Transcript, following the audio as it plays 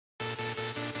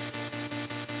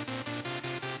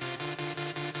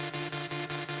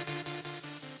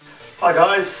Hi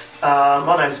guys,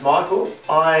 my name's Michael.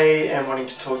 I am wanting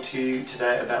to talk to you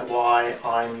today about why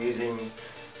I'm using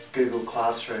Google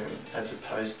Classroom as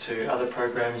opposed to other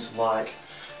programs like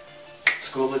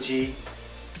Schoology,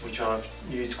 which I've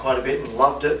used quite a bit and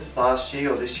loved it last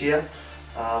year or this year,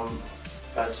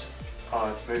 but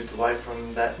I've moved away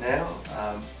from that now.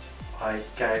 I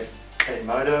gave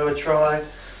Edmodo a try,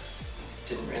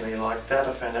 didn't really like that.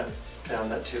 I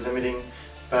found that too limiting.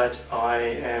 But I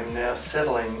am now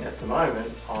settling at the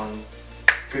moment on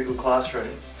Google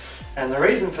Classroom. And the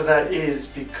reason for that is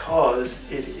because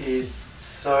it is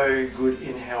so good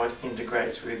in how it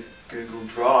integrates with Google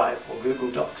Drive or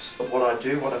Google Docs. But what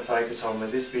I want to focus on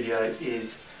with this video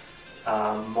is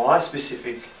my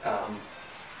specific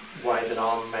way that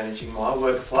I'm managing my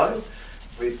workflow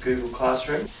with Google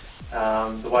Classroom,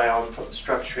 the way I'm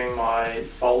structuring my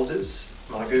folders,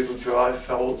 my Google Drive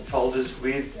folders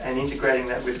with and integrating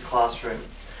that with Classroom.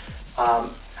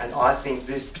 And I think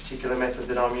this particular method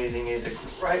that I'm using is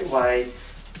a great way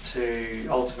to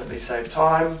ultimately save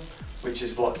time, which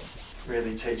is what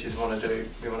really teachers want to do.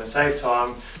 We want to save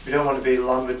time. We don't want to be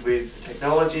lumbered with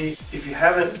technology. If you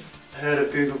haven't heard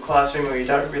of Google Classroom or you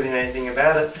don't really know anything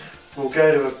about it, we'll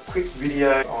go to a quick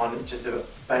video on just a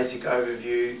basic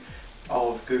overview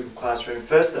of Google Classroom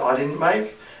first that I didn't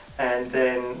make, and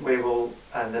then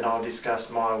I'll discuss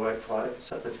my workflow.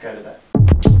 So let's go to that.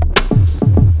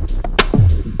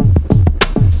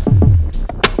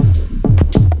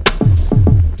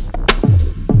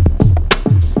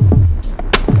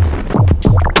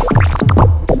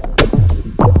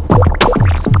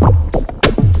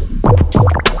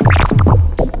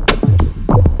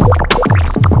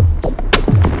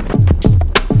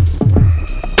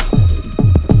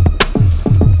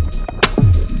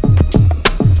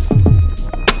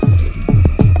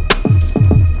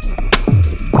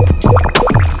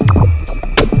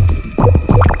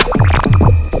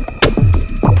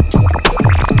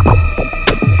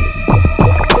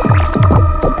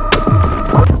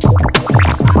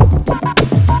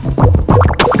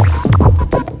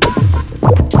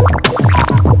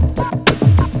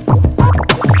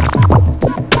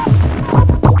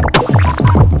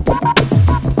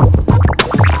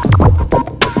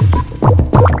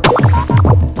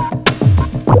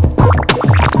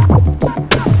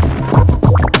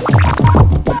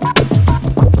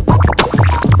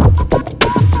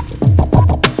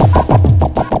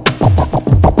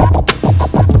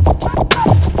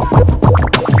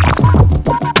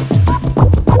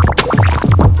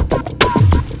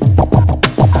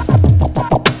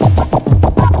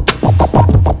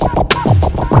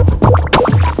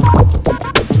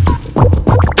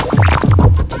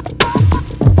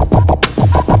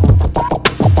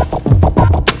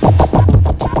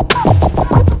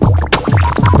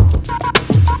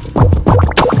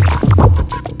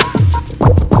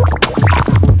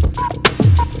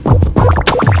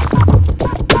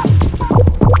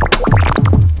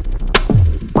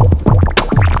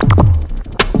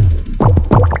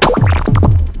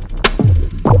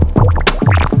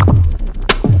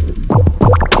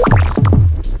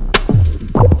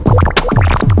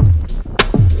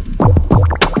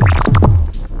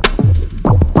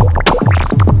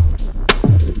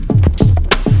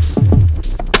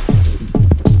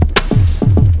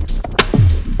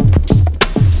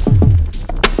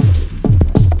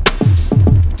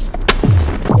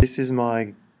 This is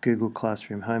my Google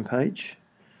Classroom homepage.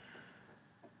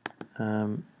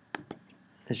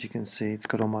 As you can see, it's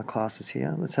got all my classes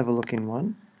here. Let's have a look in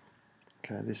one.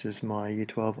 Okay, this is my Year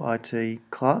 12 IT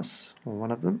class, or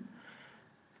one of them.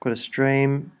 I've got a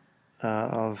stream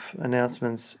of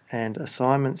announcements and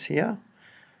assignments here.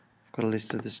 I've got a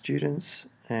list of the students,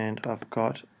 and I've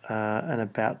got an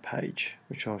about page,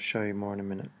 which I'll show you more in a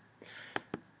minute.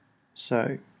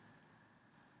 So,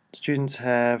 students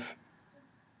have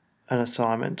an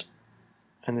assignment,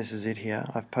 and this is it here.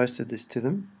 I've posted this to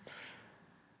them.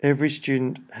 Every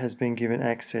student has been given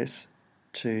access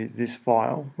to this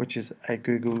file, which is a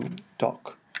Google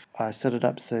Doc. I set it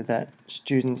up so that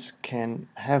students can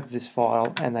have this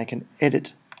file and they can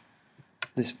edit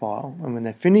this file, and when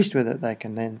they're finished with it they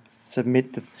can then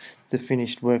submit the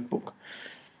finished workbook.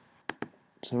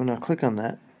 So when I click on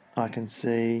that, I can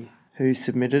see who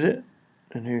submitted it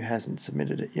and who hasn't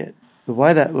submitted it yet. The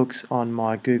way that looks on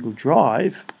my Google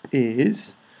Drive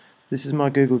is, this is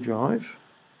my Google Drive.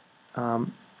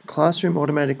 Classroom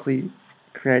automatically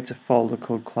creates a folder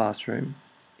called Classroom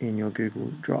in your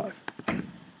Google Drive.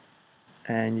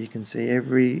 And you can see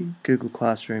every Google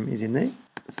Classroom is in there.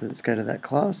 So let's go to that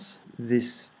class.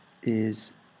 This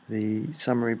is the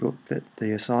summary book, that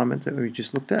the assignment that we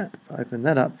just looked at. If I open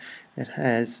that up, it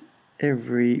has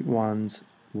everyone's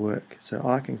work. So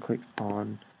I can click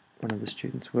on one of the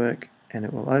students' work and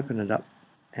it will open it up,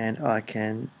 and I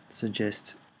can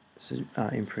suggest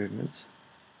improvements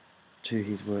to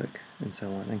his work and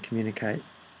so on, and communicate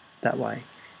that way,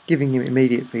 giving him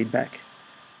immediate feedback,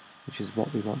 which is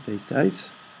what we want these days.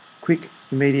 Quick,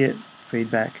 immediate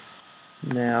feedback.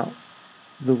 Now,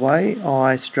 the way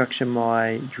I structure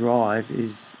my drive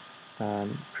is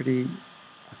pretty,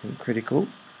 I think, critical.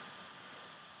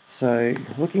 So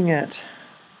looking at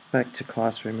back to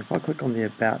Classroom, if I click on the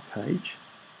About page,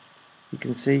 you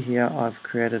can see here I've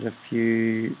created a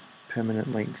few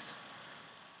permanent links.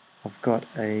 I've got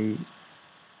a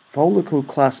folder called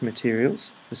Class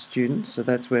Materials for students, so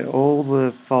that's where all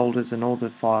the folders and all the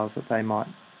files that they might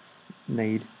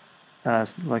need are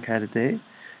located there.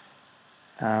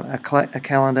 A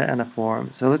calendar and a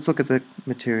forum. So let's look at the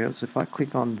materials. So if I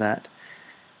click on that,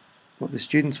 what the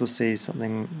students will see is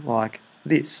something like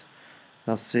this.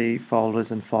 They'll see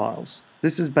folders and files.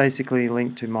 This is basically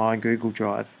linked to my Google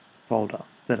Drive folder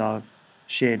that I've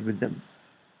shared with them.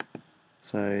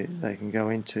 So they can go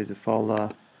into the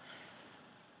folder,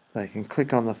 they can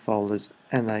click on the folders,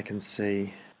 and they can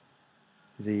see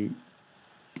the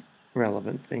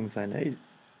relevant things they need.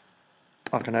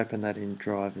 I can open that in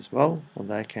Drive as well, or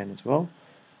they can as well.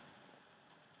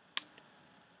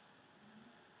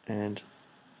 And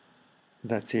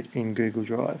that's it in Google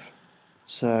Drive.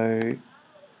 So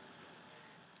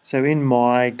in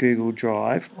my Google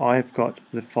Drive, I've got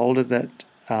the folder that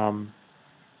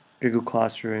Google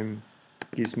Classroom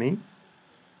gives me,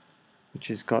 which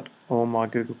has got all my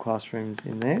Google Classrooms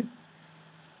in there,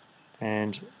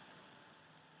 and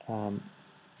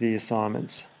the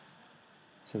assignments.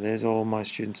 So there's all my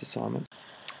students' assignments.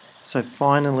 So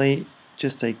finally,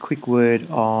 just a quick word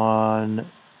on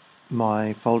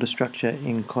my folder structure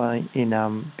in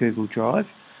Google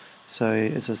Drive. So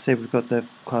as I said, we've got the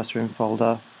Classroom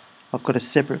folder. I've got a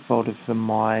separate folder for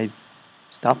my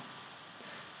stuff,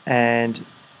 and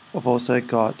I've also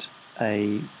got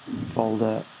a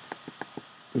folder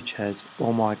which has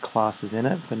all my classes in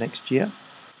it for next year.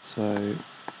 So,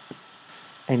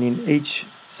 and in each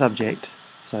subject,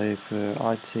 so for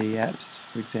IT apps,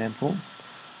 for example,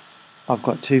 I've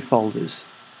got two folders.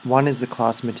 One is the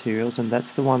class materials, and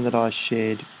that's the one that I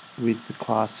shared with the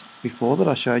class before that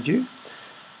I showed you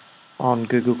on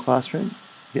Google Classroom.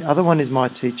 The other one is my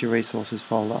teacher resources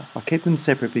folder. I keep them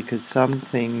separate because some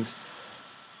things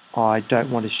I don't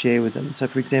want to share with them. So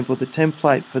for example, the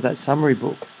template for that summary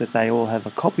book that they all have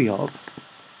a copy of,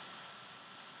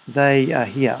 they are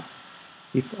here.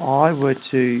 If I were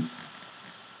to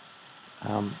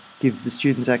give the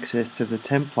students access to the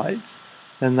templates,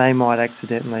 then they might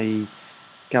accidentally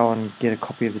go and get a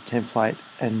copy of the template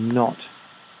and not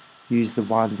use the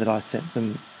one that I sent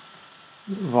them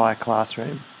via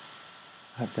Classroom.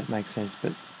 I hope that makes sense,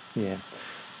 but yeah,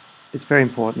 it's very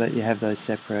important that you have those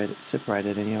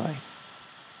separated anyway.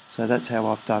 So that's how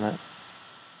I've done it.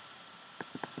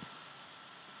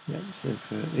 Yep, so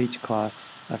for each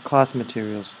class, a class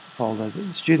materials folder that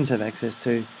the students have access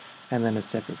to, and then a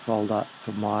separate folder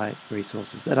for my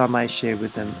resources that I may share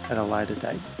with them at a later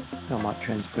date. I might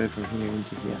transfer from here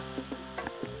into here.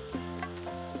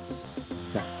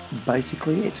 That's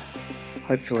basically it.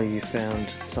 Hopefully you found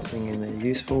something in there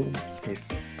useful. If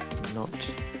not,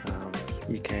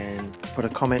 you can put a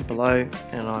comment below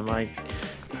and I may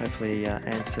hopefully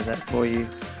answer that for you.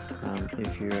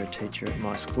 If you're a teacher at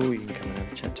my school, you can come and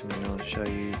have a chat to me and I'll show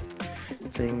you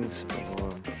things,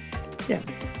 or yeah.